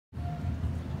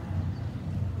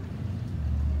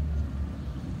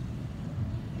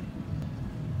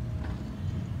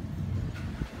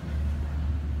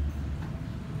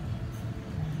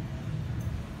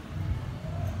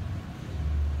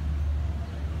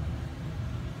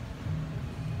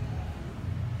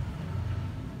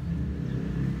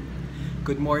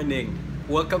Good morning.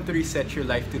 Welcome to Reset Your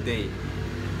Life today.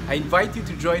 I invite you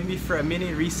to join me for a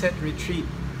mini reset retreat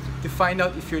to find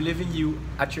out if you're living you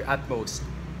at your utmost.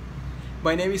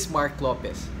 My name is Mark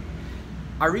Lopez.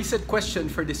 Our reset question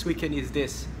for this weekend is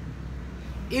this: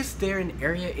 is there an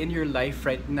area in your life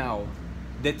right now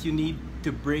that you need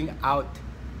to bring out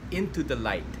into the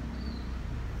light?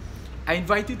 I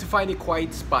invite you to find a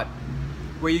quiet spot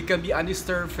where you can be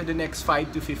undisturbed for the next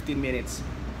 5 to 15 minutes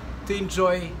to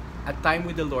enjoy a time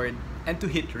with the Lord and to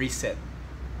hit reset.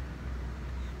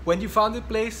 When you found the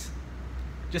place,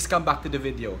 just come back to the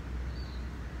video.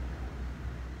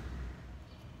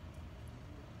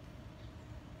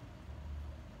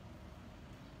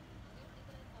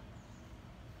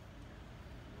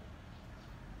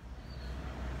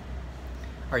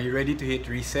 Are you ready to hit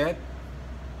reset?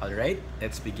 Alright,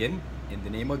 let's begin. In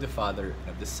the name of the Father,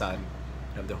 of the Son,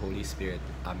 and of the Holy Spirit.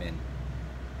 Amen.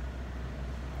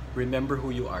 Remember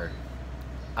who you are.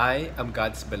 I am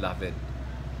God's beloved,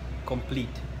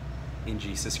 complete in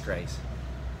Jesus Christ.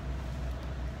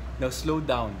 Now slow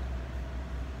down.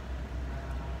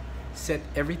 Set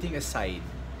everything aside.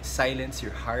 Silence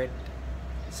your heart,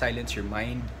 silence your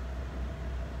mind,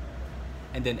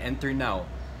 and then enter now.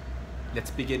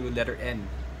 Let's begin with letter N.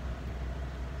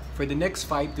 For the next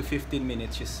 5 to 15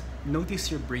 minutes, just notice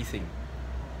your breathing.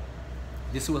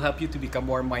 This will help you to become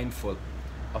more mindful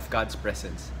of God's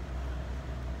presence.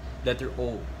 Letter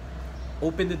O.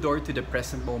 Open the door to the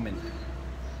present moment.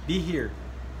 Be here.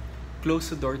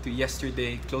 Close the door to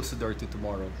yesterday, close the door to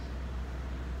tomorrow.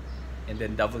 And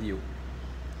then W.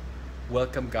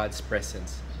 Welcome God's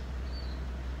presence,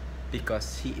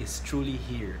 because He is truly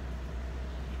here.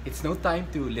 It's no time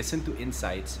to listen to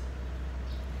insights.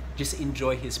 Just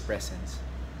enjoy His presence.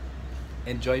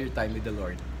 Enjoy your time with the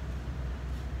Lord.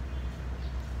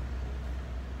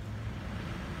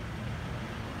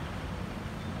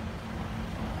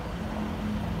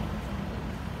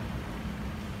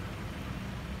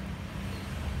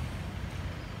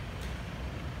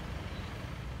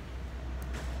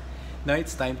 Now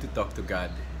it's time to talk to God.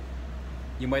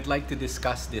 You might like to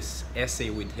discuss this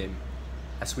essay with Him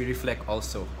as we reflect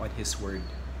also on His Word.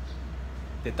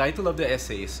 The title of the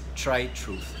essay is Try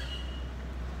Truth.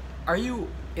 Are you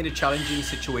in a challenging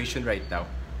situation right now?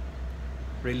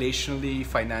 Relationally,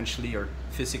 financially, or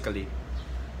physically?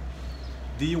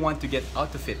 Do you want to get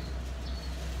out of it?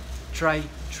 Try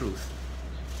truth.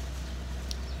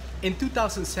 In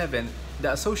 2007,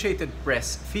 the Associated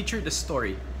Press featured a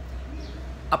story.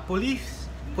 A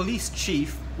police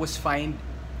chief was fined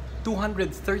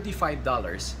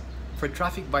 $235 for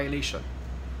traffic violation.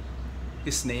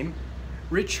 His name,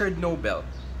 Richard Knoebel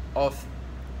of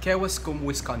Kewaschum,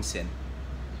 Wisconsin.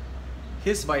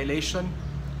 His violation: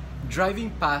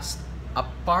 driving past a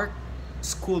parked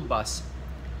school bus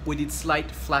with its light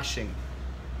flashing.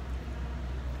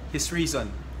 His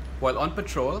reason: while on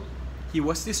patrol, he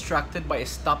was distracted by a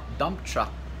stopped dump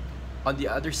truck on the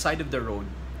other side of the road.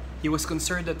 He was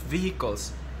concerned that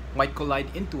vehicles might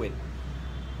collide into it,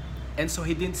 and so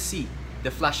he didn't see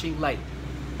the flashing light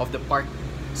of the parked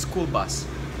school bus.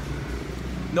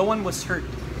 No one was hurt.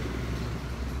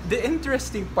 The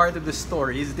interesting part of the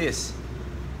story is this: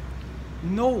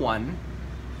 no one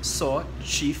saw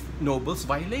Chief Knoebel's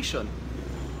violation.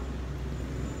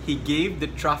 He gave the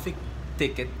traffic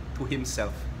ticket to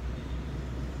himself.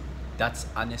 That's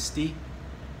honesty.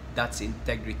 That's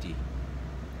integrity.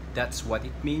 That's what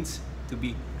it means to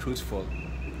be truthful,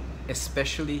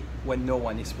 especially when no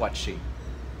one is watching.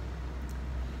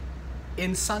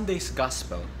 In Sunday's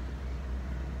Gospel,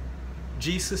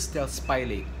 Jesus tells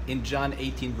Pilate in John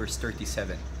 18 verse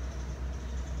 37,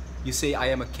 "You say I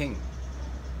am a king.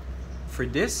 For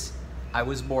this I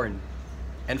was born,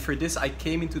 and for this I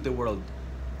came into the world,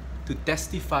 to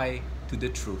testify to the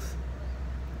truth.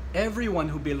 Everyone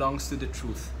who belongs to the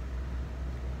truth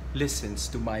listens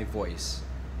to my voice."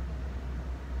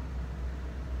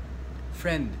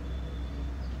 Friend,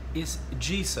 is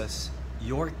Jesus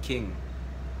your king?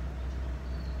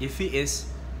 If He is,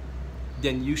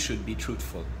 then you should be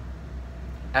truthful,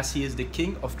 as He is the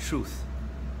King of truth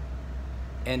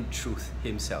and truth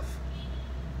Himself.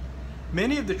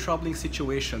 Many of the troubling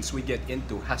situations we get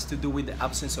into has to do with the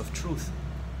absence of truth.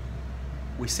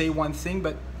 We say one thing,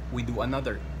 but we do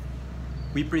another.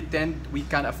 We pretend we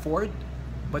can afford,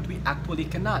 but we actually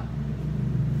cannot.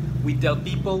 We tell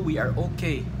people we are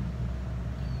okay,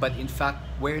 but in fact,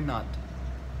 we're not.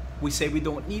 We say we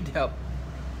don't need help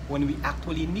when we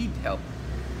actually need help.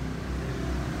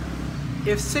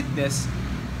 If sickness,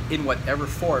 in whatever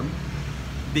form,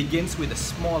 begins with a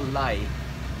small lie,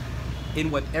 in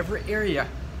whatever area,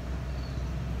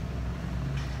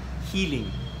 healing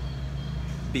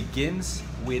begins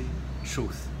with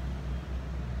truth.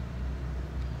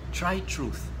 Try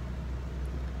truth.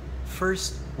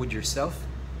 First with yourself,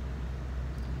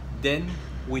 then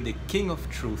with the King of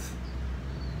Truth,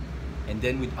 and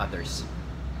then with others.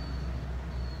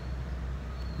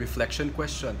 Reflection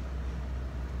question.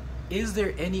 Is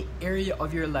there any area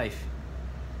of your life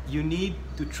you need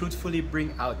to truthfully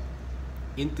bring out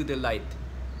into the light?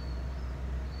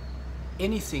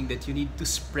 Anything that you need to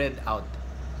spread out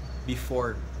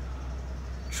before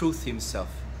truth himself,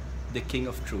 the King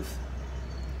of Truth,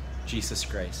 Jesus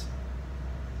Christ.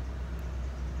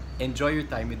 Enjoy your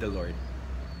time with the Lord.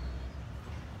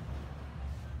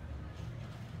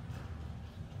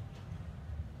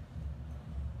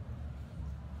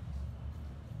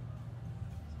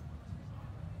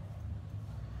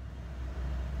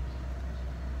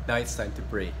 Now it's time to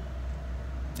pray.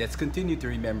 Let's continue to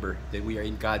remember that we are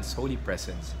in God's holy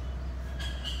presence.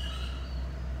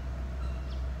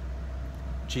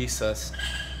 Jesus,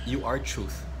 you are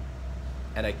truth,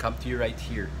 and I come to you right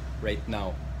here, right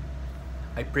now.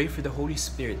 I pray for the Holy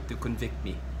Spirit to convict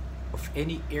me of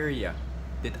any area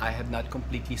that I have not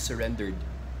completely surrendered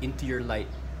into your light,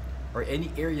 or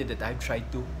any area that I've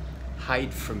tried to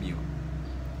hide from you.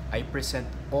 I present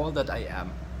all that I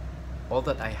am, all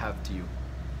that I have to you,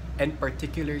 and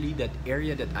particularly that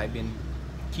area that I've been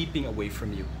keeping away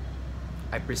from you.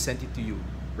 I present it to you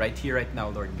right here, right now,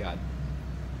 Lord God.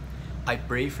 I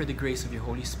pray for the grace of your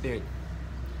Holy Spirit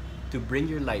to bring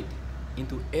your light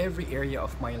into every area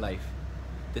of my life,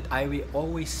 that I will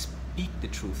always speak the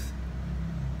truth,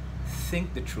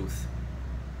 think the truth,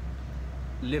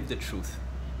 live the truth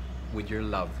with your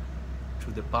love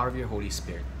through the power of your Holy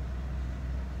Spirit.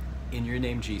 In your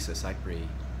name, Jesus, I pray.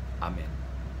 Amen.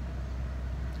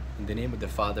 In the name of the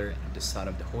Father, and the Son,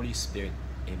 and of the Holy Spirit.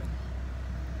 Amen.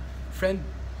 Friend,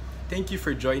 thank you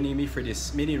for joining me for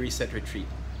this mini reset retreat.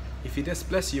 If it has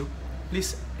blessed you,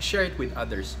 please share it with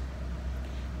others.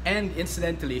 And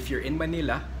incidentally, if you're in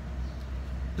Manila,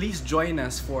 please join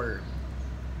us for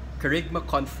Kerygma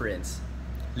Conference,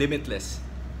 Limitless.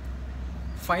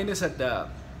 Find us at the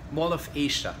Mall of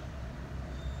Asia.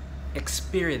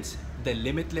 Experience the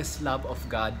limitless love of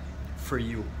God for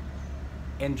you.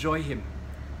 Enjoy Him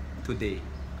today.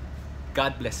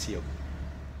 God bless you.